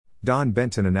Don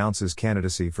Benton announces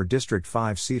candidacy for District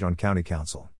 5 seat on County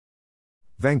Council.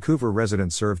 Vancouver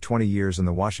resident served 20 years in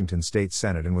the Washington State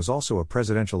Senate and was also a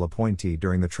presidential appointee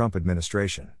during the Trump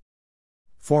administration.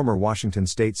 Former Washington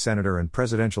State Senator and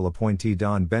presidential appointee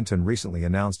Don Benton recently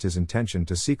announced his intention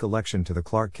to seek election to the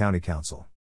Clark County Council.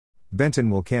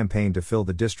 Benton will campaign to fill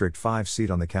the District 5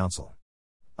 seat on the council.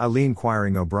 Eileen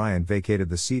Quiring O'Brien vacated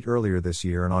the seat earlier this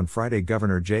year, and on Friday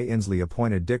Governor Jay Inslee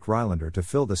appointed Dick Rylander to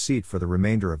fill the seat for the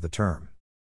remainder of the term.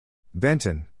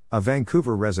 Benton, a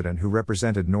Vancouver resident who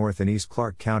represented North and East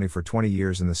Clark County for 20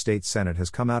 years in the state Senate, has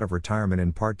come out of retirement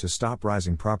in part to stop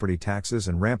rising property taxes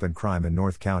and rampant crime in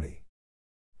North County.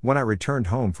 When I returned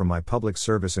home from my public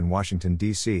service in Washington,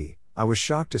 D.C., I was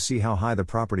shocked to see how high the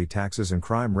property taxes and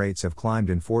crime rates have climbed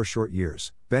in 4 short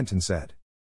years, Benton said.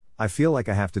 I feel like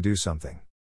I have to do something.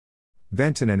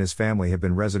 Benton and his family have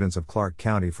been residents of Clark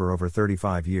County for over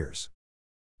 35 years.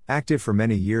 Active for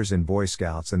many years in Boy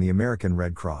Scouts and the American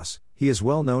Red Cross, he is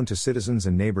well known to citizens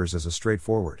and neighbors as a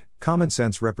straightforward,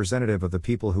 common-sense representative of the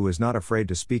people who is not afraid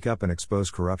to speak up and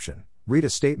expose corruption. Read a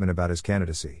statement about his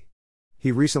candidacy.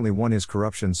 He recently won his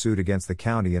corruption suit against the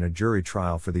county in a jury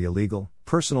trial for the illegal,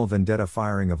 personal vendetta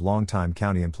firing of longtime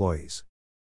county employees.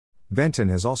 Benton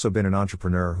has also been an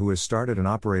entrepreneur who has started and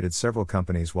operated several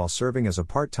companies while serving as a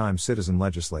part-time citizen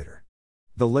legislator.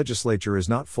 The legislature is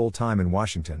not full-time in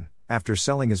Washington. After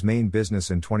selling his main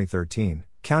business in 2013,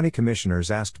 county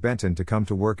commissioners asked Benton to come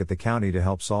to work at the county to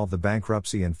help solve the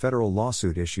bankruptcy and federal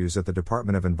lawsuit issues at the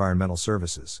Department of Environmental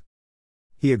Services.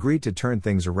 He agreed to turn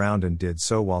things around and did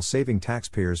so while saving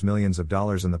taxpayers millions of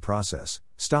dollars in the process,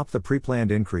 stop the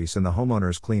pre-planned increase in the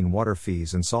homeowners' clean water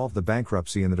fees, and solve the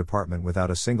bankruptcy in the department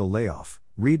without a single layoff,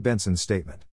 read Benson's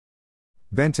statement.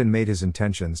 Benton made his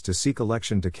intentions to seek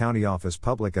election to county office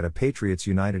public at a Patriots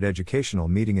United educational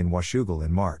meeting in Washougal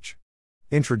in March.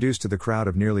 Introduced to the crowd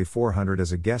of nearly 400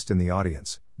 as a guest in the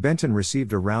audience, Benton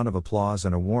received a round of applause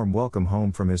and a warm welcome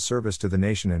home from his service to the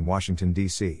nation in Washington,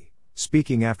 D.C.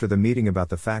 Speaking after the meeting about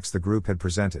the facts the group had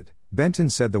presented, Benton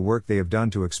said the work they have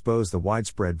done to expose the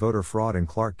widespread voter fraud in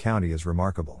Clark County is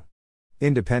remarkable.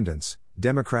 Independents,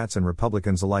 Democrats and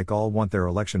Republicans alike all want their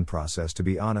election process to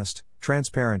be honest,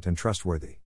 transparent and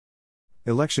trustworthy.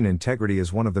 Election integrity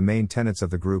is one of the main tenets of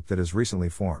the group that has recently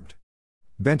formed.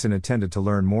 Benton attended to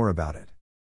learn more about it.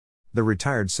 The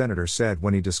retired senator said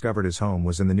when he discovered his home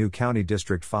was in the new County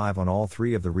District 5 on all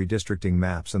 3 of the redistricting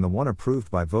maps and the one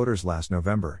approved by voters last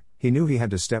November, he knew he had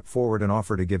to step forward and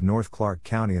offer to give North Clark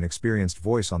County an experienced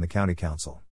voice on the county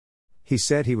council. He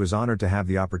said he was honored to have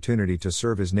the opportunity to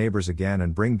serve his neighbors again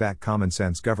and bring back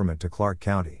common-sense government to Clark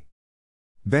County.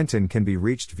 Benton can be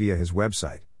reached via his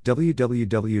website,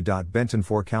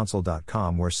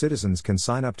 www.bentonforcouncil.com, where citizens can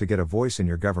sign up to get a voice in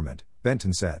your government,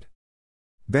 Benton said.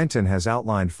 Benton has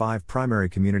outlined 5 primary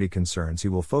community concerns he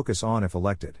will focus on if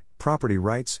elected: property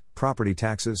rights, property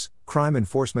taxes, crime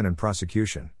enforcement and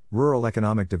prosecution, rural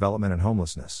economic development and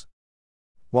homelessness.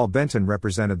 While Benton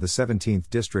represented the 17th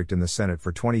District in the Senate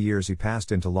for 20 years, he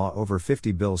passed into law over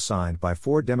 50 bills signed by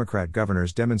 4 Democrat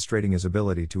governors demonstrating his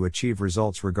ability to achieve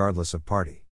results regardless of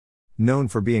party. Known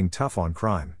for being tough on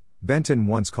crime, Benton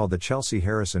once called the Chelsea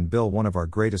Harrison Bill one of our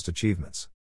greatest achievements.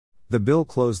 The bill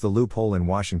closed the loophole in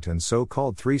Washington's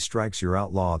so-called 3 strikes you're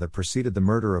out law that preceded the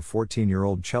murder of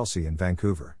 14-year-old Chelsea in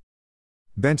Vancouver.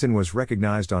 Benton was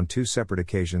recognized on 2 separate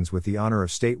occasions with the honor of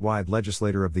Statewide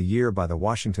Legislator of the Year by the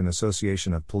Washington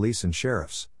Association of Police and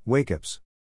Sheriffs, WACOPS.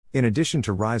 In addition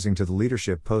to rising to the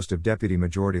leadership post of Deputy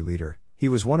Majority Leader, he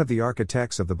was one of the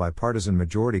architects of the bipartisan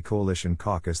Majority Coalition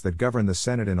caucus that governed the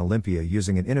Senate in Olympia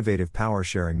using an innovative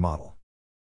power-sharing model.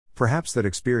 Perhaps that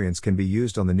experience can be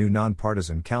used on the new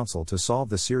nonpartisan council to solve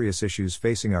the serious issues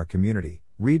facing our community,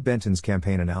 read Benton's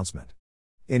campaign announcement.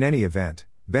 In any event,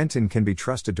 Benton can be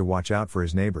trusted to watch out for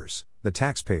his neighbors, the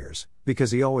taxpayers,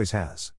 because he always has.